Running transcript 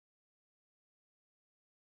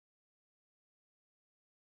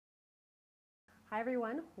Hi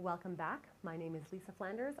everyone, welcome back. My name is Lisa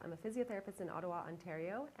Flanders. I'm a physiotherapist in Ottawa,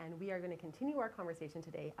 Ontario, and we are going to continue our conversation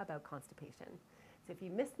today about constipation. So if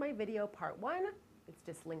you missed my video part 1, it's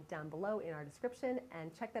just linked down below in our description,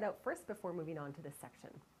 and check that out first before moving on to this section.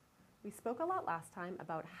 We spoke a lot last time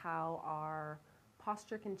about how our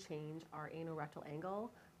posture can change our anorectal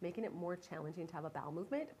angle, making it more challenging to have a bowel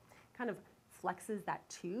movement. Kind of flexes that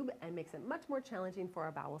tube and makes it much more challenging for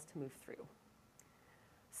our bowels to move through.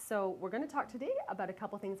 So we're going to talk today about a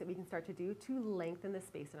couple things that we can start to do to lengthen the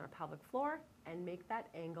space in our pelvic floor and make that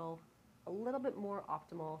angle a little bit more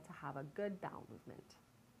optimal to have a good bowel movement.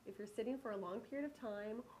 If you're sitting for a long period of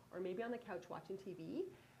time, or maybe on the couch watching TV,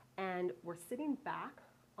 and we're sitting back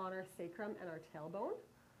on our sacrum and our tailbone,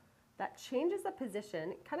 that changes the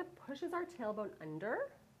position, kind of pushes our tailbone under,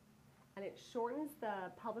 and it shortens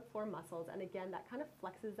the pelvic floor muscles, and again, that kind of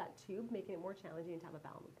flexes that tube, making it more challenging to have a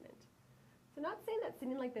bowel movement. So not saying that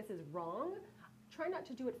sitting like this is wrong. Try not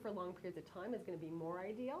to do it for long periods of time is going to be more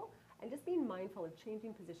ideal, and just being mindful of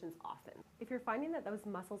changing positions often. If you're finding that those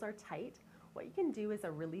muscles are tight, what you can do is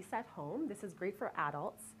a release at home. This is great for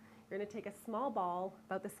adults. You're going to take a small ball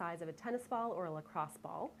about the size of a tennis ball or a lacrosse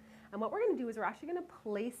ball, and what we're going to do is we're actually going to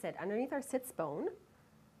place it underneath our sits bone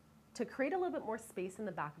to create a little bit more space in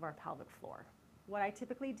the back of our pelvic floor. What I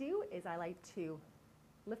typically do is I like to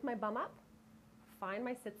lift my bum up, find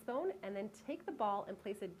my sits bone, and then take the ball and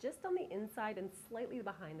place it just on the inside and slightly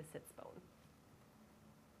behind the sits bone.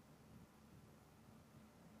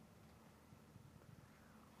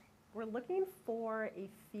 We're looking for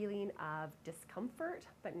a feeling of discomfort,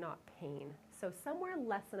 but not pain. So somewhere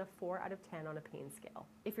less than a 4 out of 10 on a pain scale.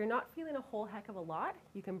 If you're not feeling a whole heck of a lot,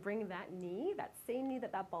 you can bring that knee, that same knee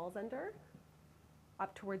that ball's under,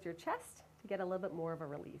 up towards your chest to get a little bit more of a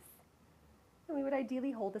release. And we would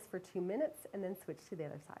ideally hold this for 2 minutes and then switch to the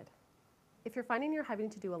other side. If you're finding you're having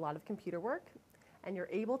to do a lot of computer work and you're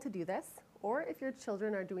able to do this, or if your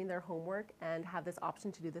children are doing their homework and have this option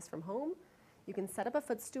to do this from home, you can set up a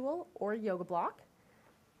footstool or a yoga block.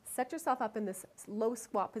 Set yourself up in this low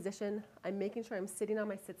squat position. I'm making sure I'm sitting on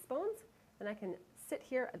my sits bones, and I can sit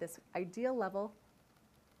here at this ideal level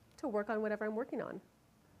to work on whatever I'm working on.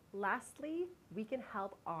 Lastly, we can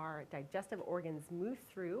help our digestive organs move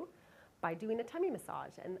through by doing a tummy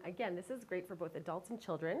massage. And again, this is great for both adults and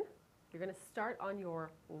children. You're going to start on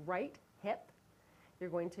your right hip.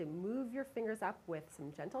 You're going to move your fingers up with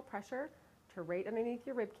some gentle pressure to right underneath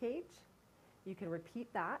your rib cage. You can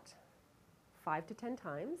repeat that 5 to 10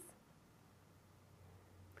 times.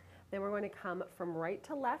 Then we're going to come from right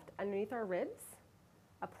to left underneath our ribs,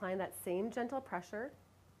 applying that same gentle pressure,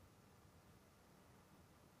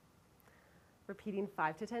 repeating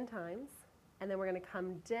 5 to 10 times. And then we're going to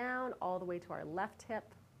come down all the way to our left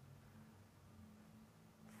hip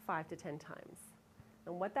 5 to 10 times.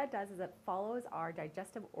 And what that does is it follows our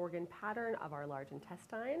digestive organ pattern of our large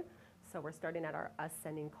intestine. So we're starting at our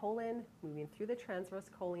ascending colon, moving through the transverse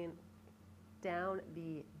colon, down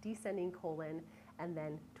the descending colon, and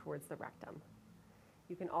then towards the rectum.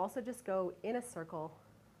 You can also just go in a circle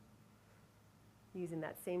using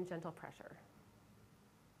that same gentle pressure.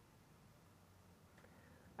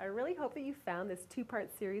 I really hope that you found this 2-part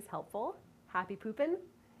series helpful. Happy poopin',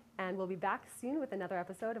 and we'll be back soon with another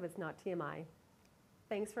episode of It's Not TMI.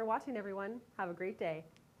 Thanks for watching, everyone. Have a great day.